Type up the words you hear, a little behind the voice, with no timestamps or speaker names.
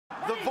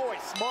the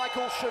voice,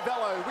 Michael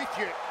Chavello, with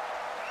you.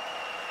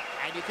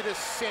 And you can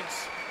just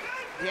sense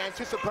the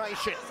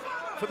anticipation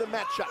for the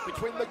matchup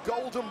between the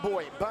golden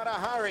boy, Badr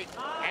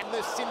and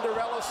the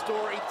Cinderella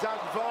story, Doug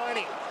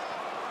Viney.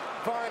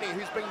 Viney,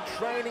 who's been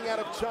training out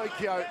of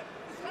Tokyo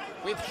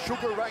with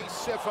Sugar Ray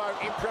Sefo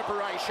in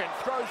preparation,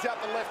 throws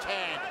out the left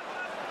hand,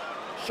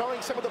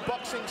 showing some of the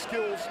boxing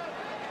skills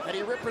that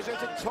he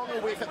represented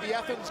Tonga with at the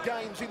Athens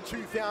Games in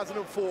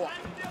 2004.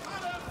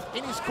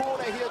 In his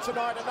corner here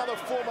tonight, another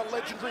former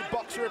legendary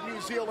boxer of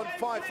New Zealand,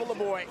 Five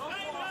Fullerboy,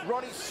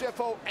 Ronnie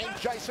Sefo and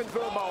Jason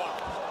Vermoa.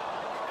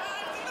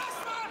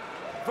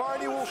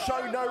 Viney will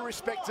show no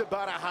respect to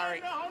Badr.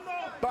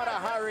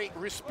 Badr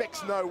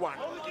respects no one.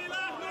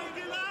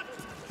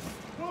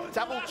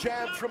 Double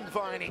jab from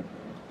Viney.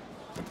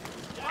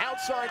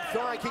 Outside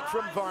thigh kick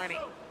from Viney.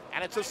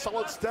 And it's a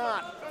solid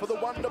start for the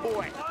Wonder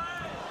Boy.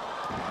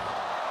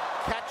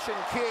 Catch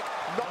and kick,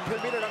 not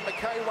permitted under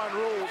K1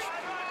 rules,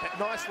 but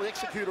nicely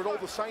executed all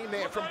the same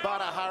there from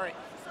Badr.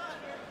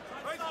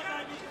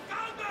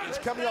 He's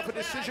coming off a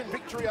decision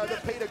victory over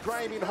Peter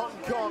Graham in Hong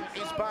Kong,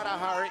 is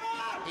Badr.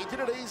 He did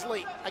it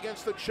easily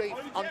against the Chief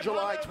on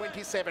July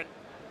 27.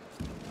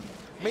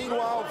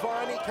 Meanwhile,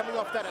 Viney coming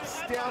off that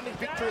astounding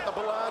victory at the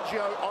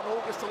Bellagio on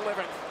August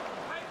 11th,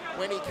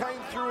 when he came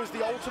through as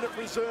the alternate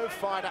reserve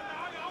fighter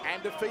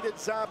and defeated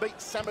Zabit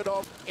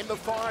Samedov in the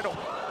final.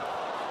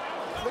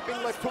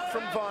 Flipping left hook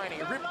from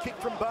Viney, rib kick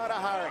from Badr.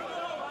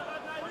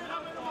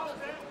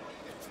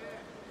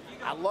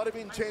 A lot of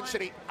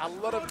intensity, a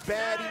lot of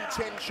bad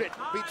intention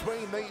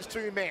between these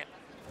two men.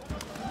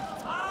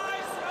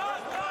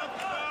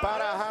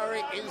 Badr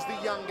is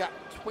the younger,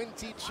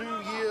 22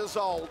 years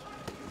old.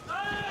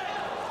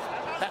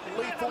 That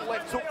lethal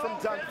left hook from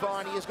Doug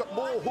Viney has got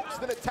more hooks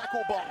than a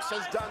tackle box,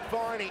 says Doug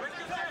Viney.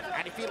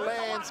 And if he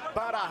lands,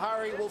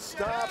 Badr will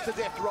starve to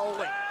death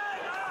rolling.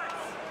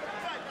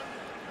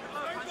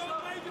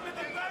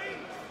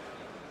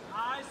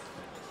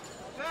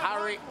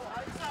 Hari,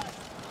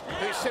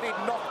 who said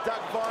he'd knock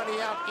Doug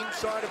Viney out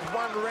inside of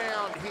 1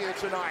 round here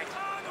tonight.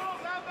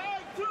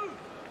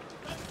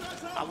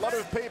 A lot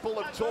of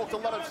people have talked a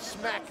lot of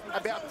smack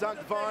about Doug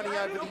Viney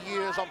over the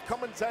years. I've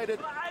commentated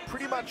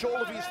pretty much all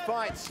of his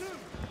fights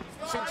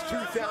since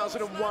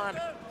 2001.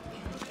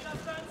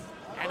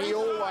 And he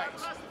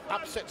always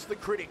upsets the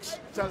critics,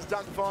 does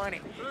Doug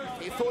Viney.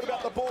 He thought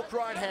about the balk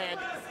right hand.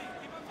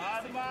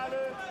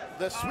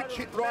 The switch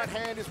hit right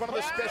hand is one of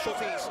the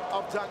specialties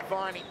of Doug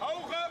Viney.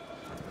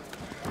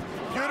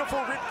 Beautiful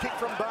rib kick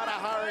from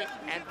Badr,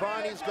 and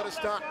Viney's got to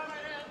start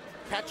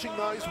catching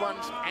those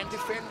ones and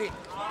defending.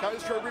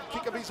 Goes for a rib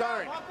kick of his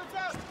own.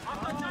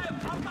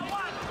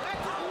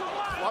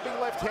 Clubbing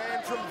left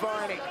hand from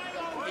Viney.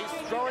 He's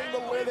throwing the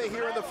leather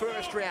here in the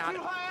first round,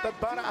 but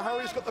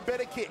Badr's got the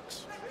better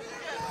kicks.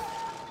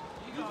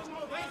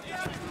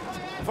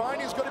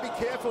 Viney's got to be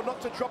careful not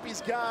to drop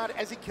his guard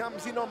as he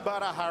comes in on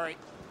Badr.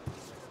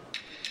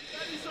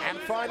 And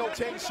final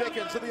 10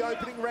 seconds of the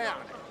opening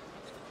round.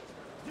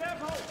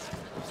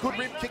 Good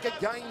rib kick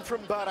again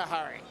from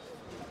Badr.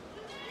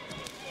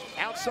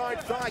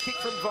 Outside thigh kick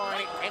from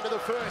Viney. End of the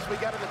first, we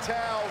go to the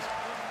towels.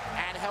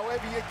 And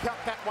however you cut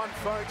that one,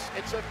 folks,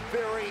 it's a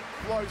very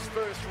close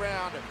first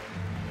round.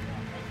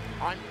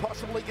 I'm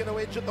possibly going to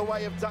edge it the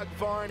way of Doug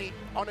Viney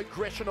on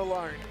aggression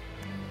alone.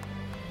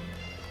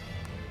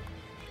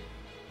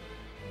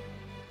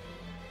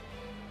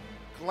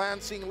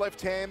 Glancing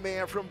left hand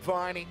there from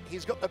Viney.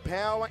 He's got the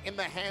power in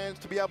the hands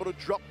to be able to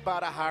drop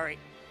Badr.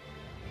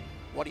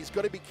 What he's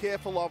got to be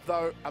careful of,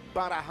 though, are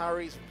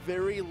Badr's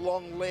very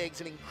long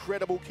legs and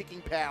incredible kicking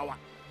power.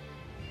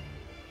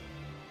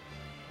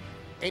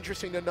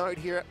 Interesting to note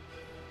here,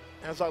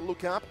 as I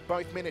look up,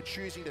 both men are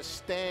choosing to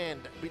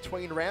stand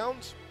between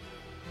rounds.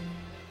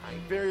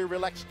 A very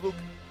relaxed look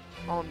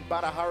on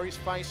Badr's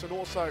face, and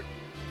also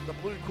the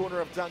blue corner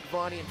of Doug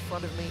Viney in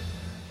front of me.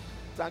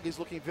 Doug is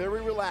looking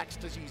very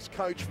relaxed as his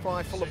coach,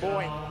 Five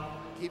Fullerboy,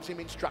 gives him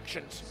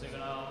instructions.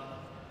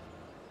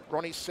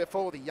 Ronnie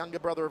Sefo, the younger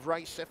brother of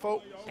Ray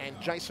Sefo, and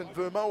Jason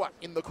Vermoa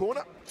in the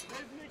corner.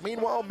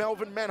 Meanwhile,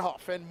 Melvin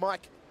Manhoff and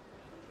Mike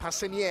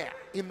Passenier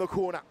in the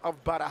corner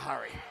of Badr.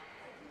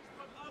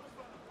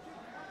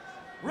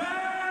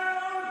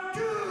 Round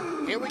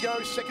 2. Here we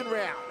go, second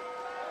round.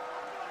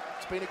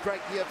 It's been a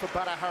great year for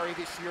Badr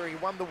this year. He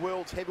won the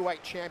World's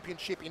Heavyweight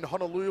Championship in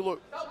Honolulu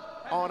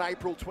on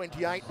April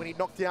 28 when he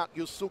knocked out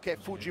Yusuke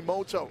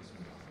Fujimoto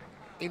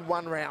in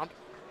 1 round.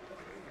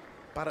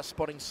 Badr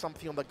spotting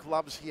something on the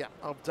gloves here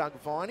of Doug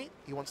Viney.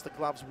 He wants the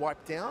gloves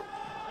wiped down.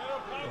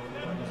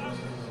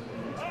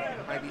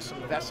 Maybe some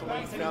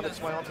Vaseline found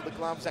its way onto the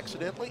gloves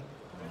accidentally.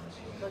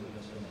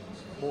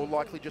 More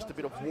likely just a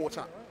bit of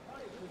water.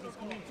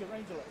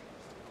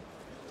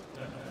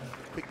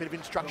 Quick bit of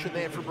instruction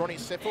there from Ronnie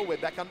Sefo. We're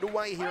back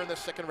underway here in the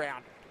second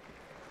round.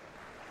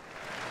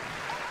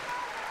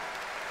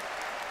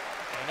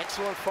 An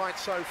excellent fight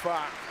so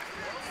far.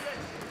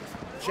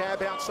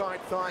 Jab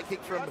outside thigh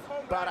kick from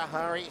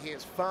Badr. He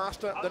is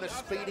faster than a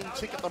speeding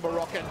ticket, the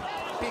Moroccan.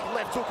 Big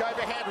left hook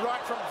overhand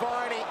right from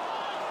Viney.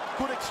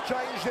 Good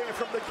exchange there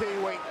from the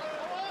Kiwi.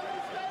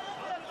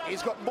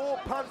 He's got more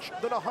punch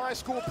than a high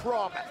school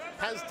prom,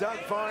 has Doug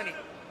Viney.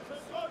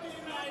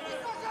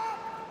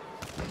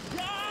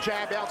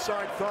 Jab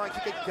outside thigh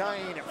kick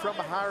again from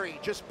Hurry,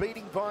 just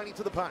beating Viney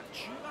to the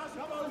punch.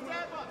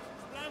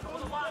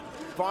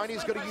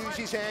 Viney's got to use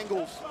his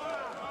angles.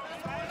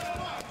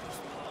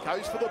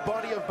 Goes for the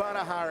body of Badr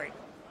Hurry.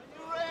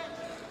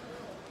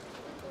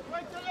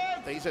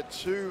 These are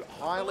two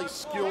highly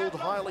skilled,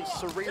 highly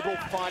cerebral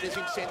fighters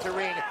in centre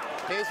ring.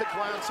 There's a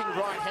glancing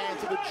right hand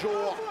to the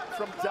jaw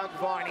from Doug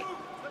Viney.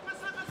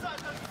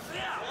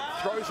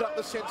 Throws up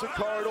the centre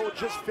corridor,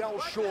 just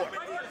fell short.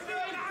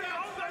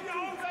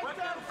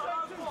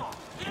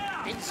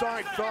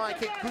 Inside thigh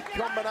kick, good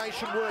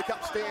combination work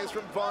upstairs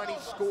from Viney,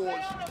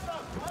 scores.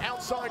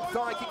 Outside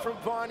thigh kick from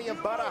Viney,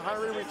 and Badr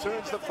Hurry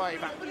returns the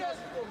favour.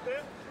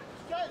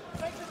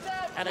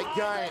 And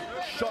again,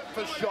 shot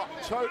for shot,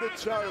 toe to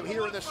toe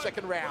here in the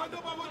second round.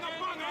 Oh,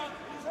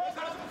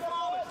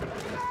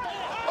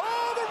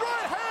 the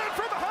right hand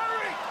from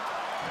Hurry!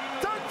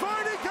 Doug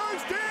Viney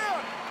goes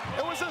down.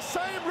 It was the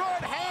same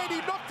right hand he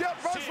knocked out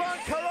Ruslan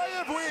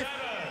Karayev with.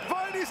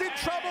 Viney's in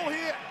trouble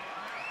here.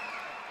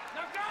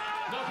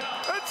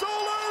 It's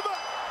all over.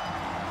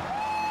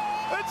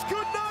 It's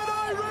good night,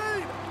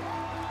 Irene.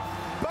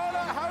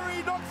 Badr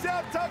Hurry knocks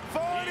out Doug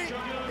Viney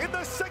in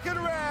the second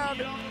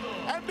round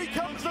and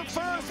becomes the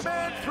first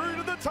man through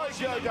to the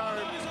Tokyo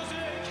Dome.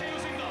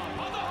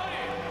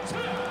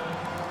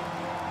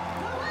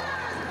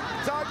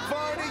 Doug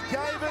Viney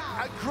gave it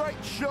a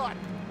great shot.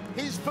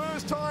 His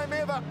first time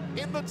ever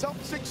in the top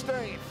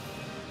 16.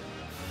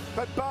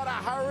 But Badr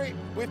Hurry,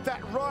 with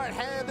that right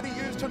hand that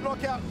he used to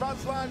knock out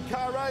Ruslan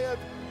Karayev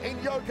in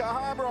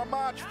Yokohama on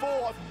March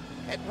 4th,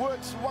 it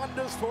works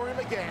wonders for him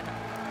again.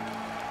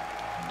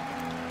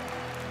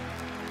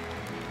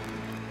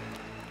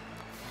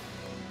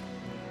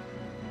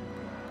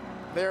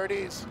 There it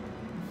is,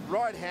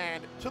 right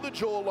hand to the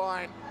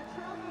jawline.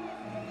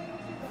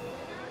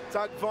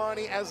 Doug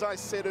Viney, as I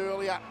said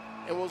earlier,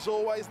 it was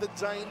always the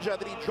danger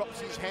that he drops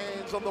his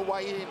hands on the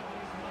way in.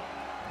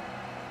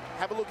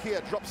 Have a look here,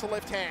 drops the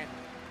left hand,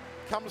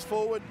 comes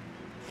forward,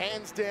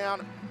 hands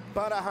down.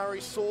 Badr Hurry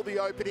saw the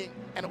opening,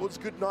 and it was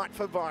good night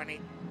for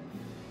Viney.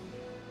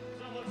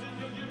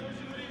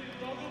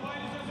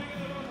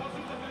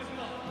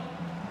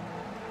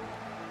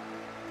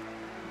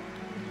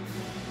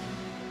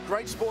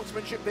 Great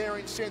sportsmanship there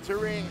in centre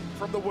ring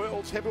from the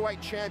world's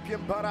heavyweight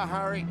champion, Badr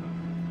Hurry.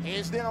 He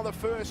is now the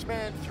first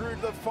man through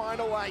to the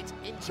final 8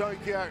 in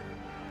Tokyo.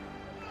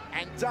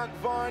 And Doug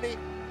Viney,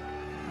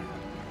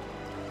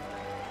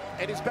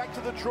 it is back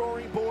to the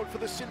drawing board for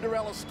the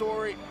Cinderella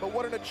story, but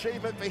what an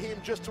achievement for him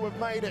just to have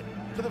made it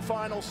to the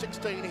final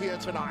 16 here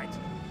tonight.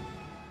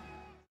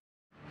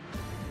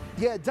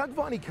 Yeah, Doug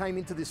Viney came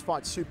into this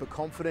fight super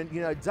confident. You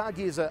know, Doug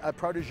is a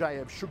protege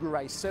of Sugar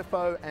Ray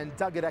Sefo, and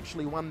Doug had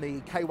actually won the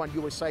K1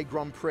 USA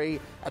Grand Prix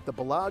at the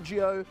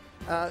Bellagio.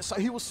 So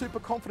he was super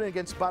confident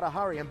against Badr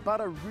Hurry, and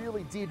Badr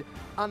really did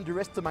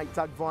underestimate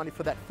Doug Viney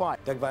for that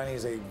fight. Doug Viney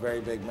is a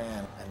very big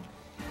man, and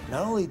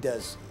not only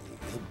does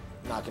he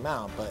knock him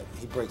out, but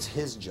he breaks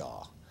his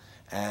jaw,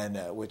 and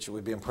which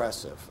would be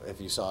impressive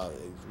if you saw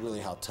really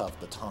how tough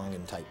the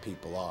Tongan type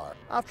people are.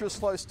 After a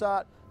slow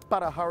start,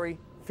 Badr Hurry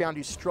found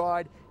his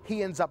stride.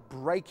 He ends up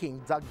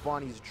breaking Doug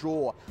Viney's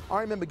jaw.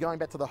 I remember going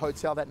back to the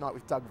hotel that night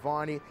with Doug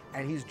Viney,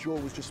 and his jaw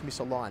was just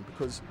misaligned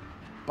because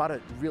Badr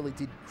really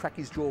did crack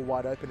his jaw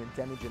wide open and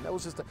damage him. That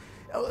was just it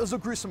was a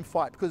gruesome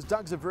fight because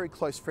Doug's a very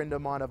close friend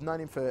of mine. I've known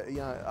him for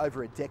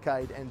over a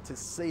decade, and to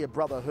see a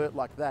brother hurt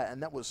like that,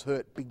 and that was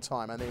hurt big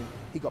time. I mean,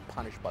 he got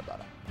punished by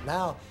Badr.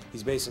 Now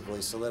he's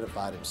basically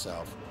solidified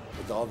himself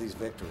with all these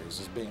victories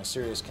as being a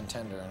serious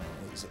contender,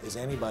 and is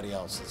anybody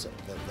else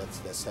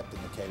that's stepped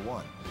into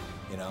K1.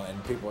 You know,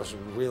 and people are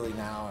really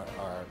now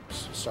are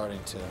starting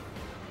to,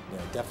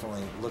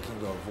 definitely looking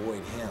to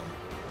avoid him.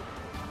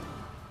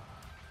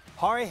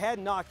 Hurry had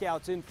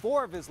knockouts in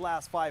 4 of his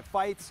last 5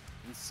 fights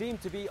and seemed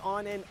to be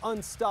on an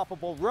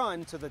unstoppable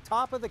run to the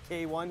top of the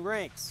K1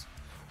 ranks.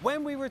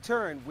 When we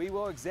return, we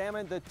will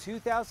examine the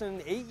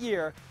 2008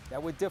 year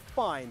that would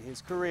define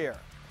his career.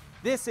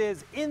 This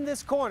is In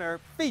This Corner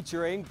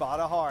featuring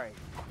Badr Hurry.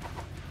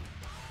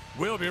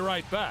 We'll be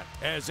right back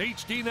as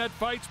HDNet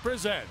Fights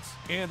presents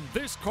In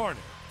This Corner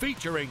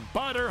featuring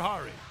Badr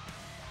Hurry.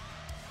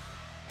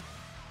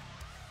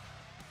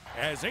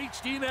 As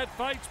HDNet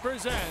Fights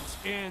presents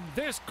In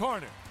This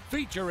Corner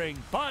featuring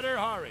Badr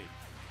Hurry.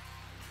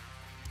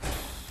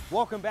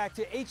 Welcome back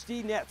to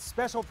HDNet's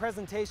special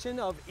presentation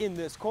of In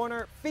This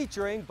Corner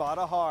featuring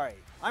Badr Hurry.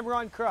 I'm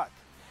Ron Kruk.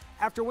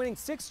 After winning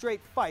 6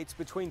 straight fights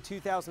between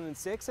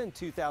 2006 and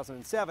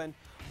 2007,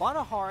 Badr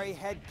Hurry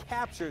had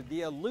captured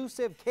the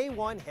elusive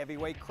K1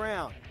 heavyweight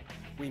crown.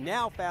 We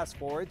now fast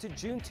forward to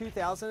June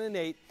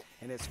 2008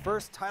 and his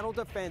first title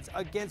defense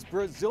against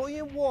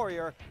Brazilian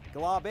warrior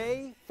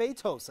Glauber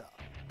Feitosa.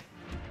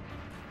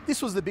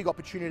 This was the big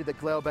opportunity that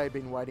Glaube had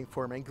been waiting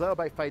for. I mean,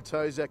 Glaube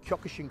Feitosa,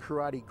 Kyokushin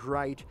karate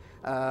great,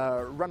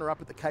 runner-up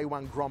at the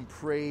K1 Grand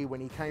Prix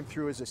when he came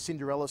through as a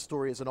Cinderella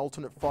story as an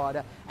alternate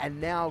fighter, and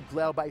now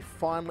Glaube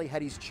finally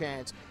had his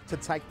chance to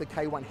take the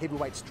K1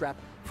 heavyweight strap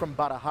from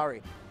Badr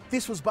Hari.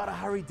 This was Badr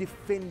Hari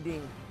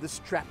defending the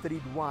strap that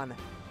he'd won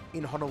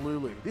in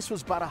Honolulu. This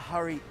was Badr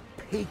Hari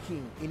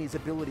peaking in his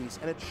abilities,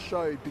 and it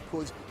showed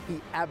because he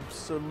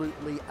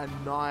absolutely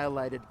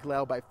annihilated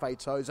Glaube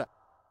Feitosa.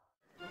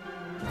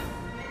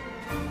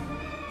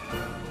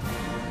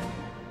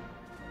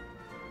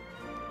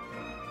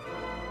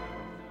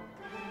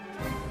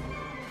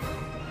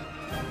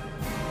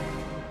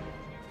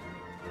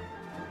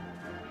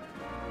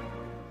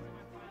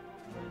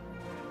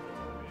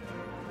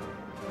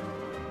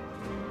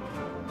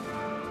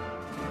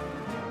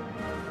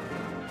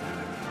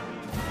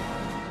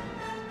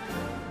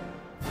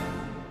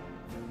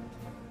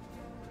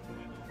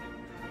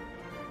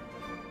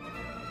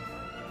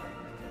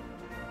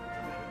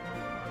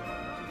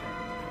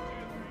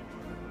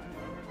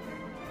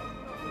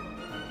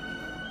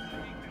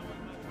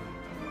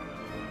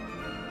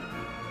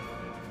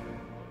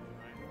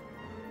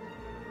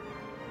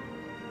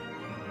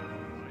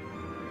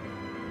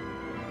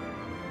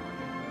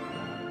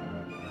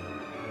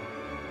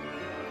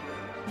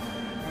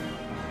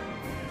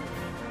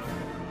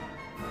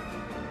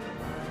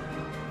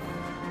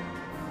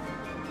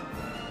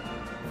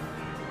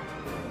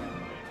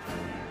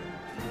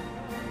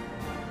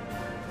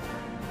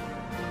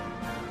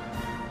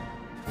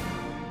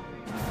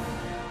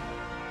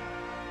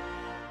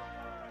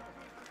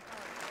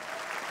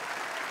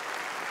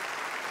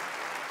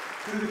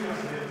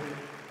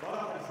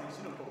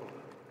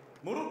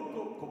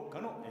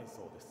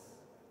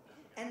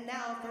 And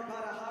now for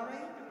Badr Hari,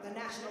 the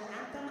national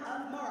anthem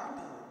of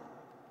Morocco.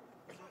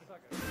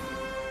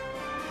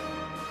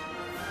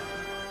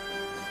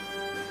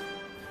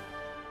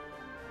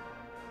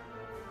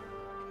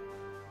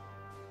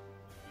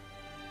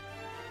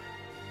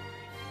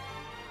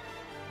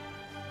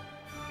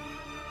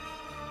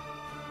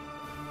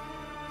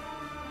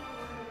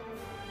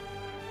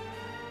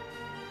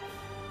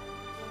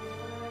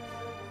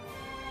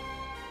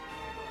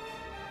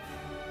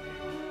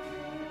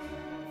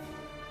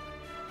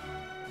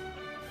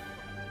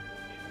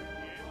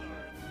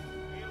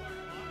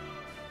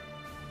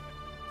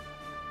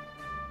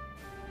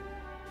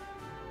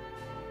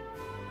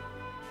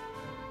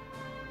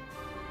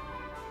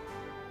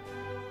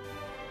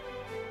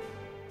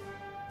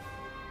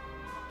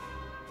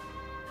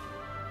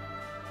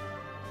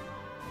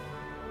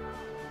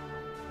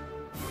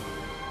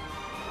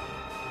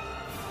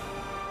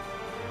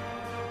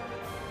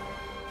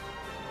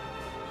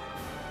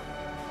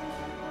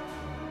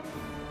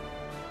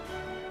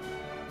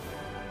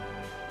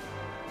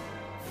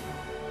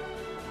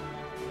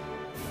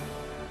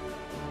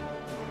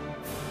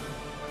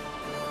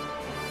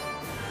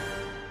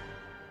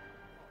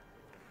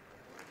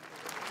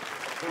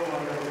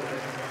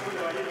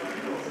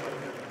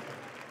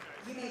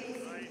 You may be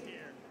seated.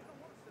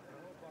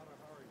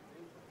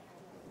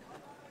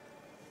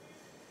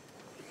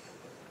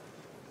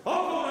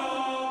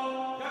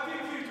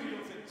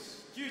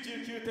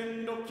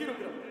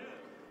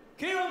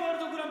 K1 ワール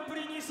ドグランプ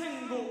リ2005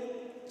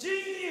準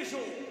優勝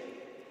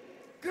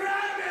グラン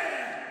デ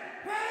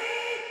フェイ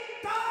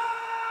トー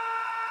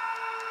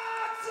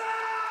ザ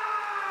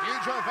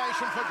Huge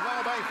ovation for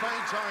Glaube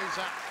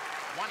Feitosa.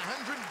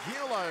 100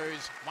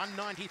 kilos,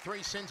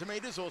 193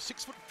 centimeters, or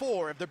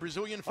 6'4" of the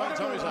Brazilian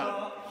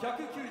Feitosa.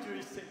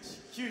 191セン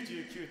チ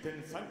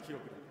 99.3 キロ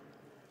グラム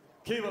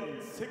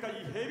K1 世界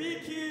ヘビ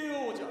ー級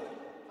王者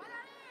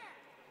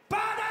バ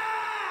ダー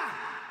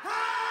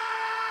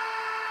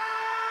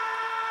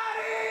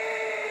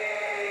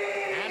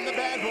And the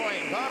bad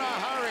boy, Badr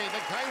Hari, the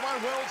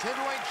K1 World's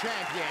Heavyweight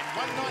Champion,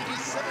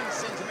 197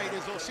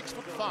 centimeters or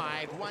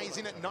 6'5", weighs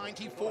in at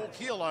 94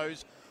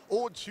 kilos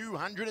or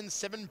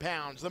 207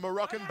 pounds. The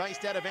Moroccan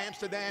based out of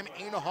Amsterdam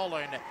in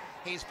Holland.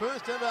 His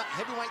first ever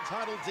heavyweight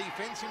title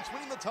defense since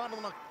winning the title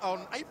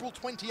on April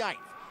 28th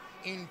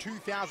in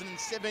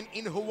 2007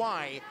 in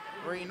Hawaii,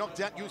 where he knocked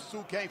out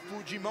Yusuke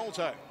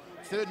Fujimoto.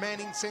 Third man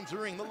in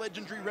centering, the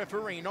legendary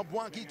referee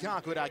Nobuaki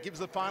Kakura gives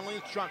the final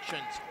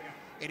instructions.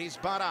 It is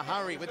Badr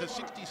Hari with a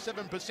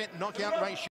 67% knockout ratio.